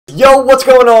Yo, what's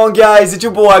going on, guys? It's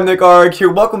your boy imnickarg here.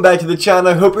 Welcome back to the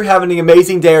channel. I hope you're having an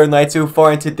amazing day or night so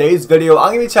far. In today's video,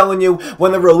 I'm going to be telling you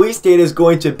when the release date is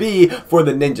going to be for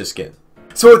the ninja skin.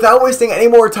 So without wasting any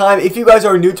more time, if you guys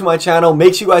are new to my channel,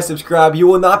 make sure you guys subscribe. You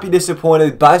will not be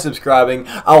disappointed by subscribing.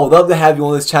 I would love to have you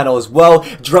on this channel as well.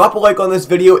 Drop a like on this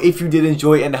video if you did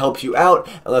enjoy it and it helps you out.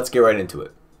 And let's get right into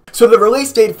it. So the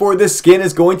release date for this skin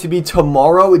is going to be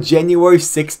tomorrow, January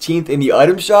 16th in the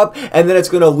item shop, and then it's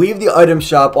going to leave the item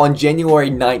shop on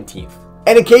January 19th.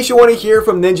 And in case you want to hear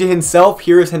from Ninja himself,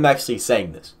 here's him actually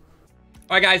saying this.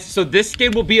 Alright guys, so this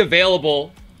skin will be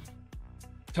available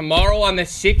tomorrow on the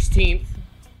 16th,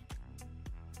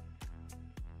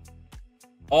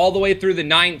 all the way through the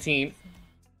 19th.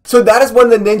 So that is when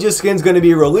the ninja skin is going to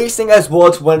be releasing, as well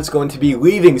as when it's going to be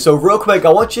leaving. So real quick, I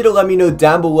want you to let me know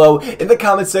down below in the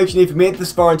comment section if you made it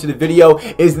this far into the video,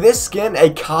 is this skin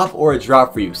a cop or a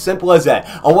drop for you? Simple as that.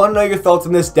 I want to know your thoughts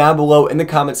on this down below in the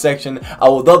comment section. I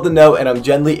would love to know, and I'm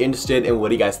genuinely interested in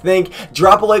what you guys think.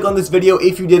 Drop a like on this video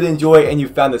if you did enjoy and you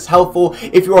found this helpful.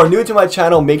 If you are new to my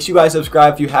channel, make sure you guys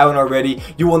subscribe if you haven't already.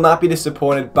 You will not be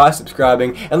disappointed by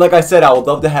subscribing. And like I said, I would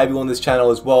love to have you on this channel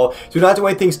as well. Do not do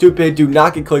anything stupid. Do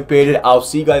not get clickbaited. I'll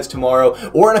see you guys tomorrow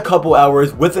or in a couple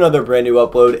hours with another brand new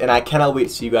upload, and I cannot wait to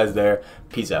see you guys there.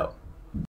 Peace out.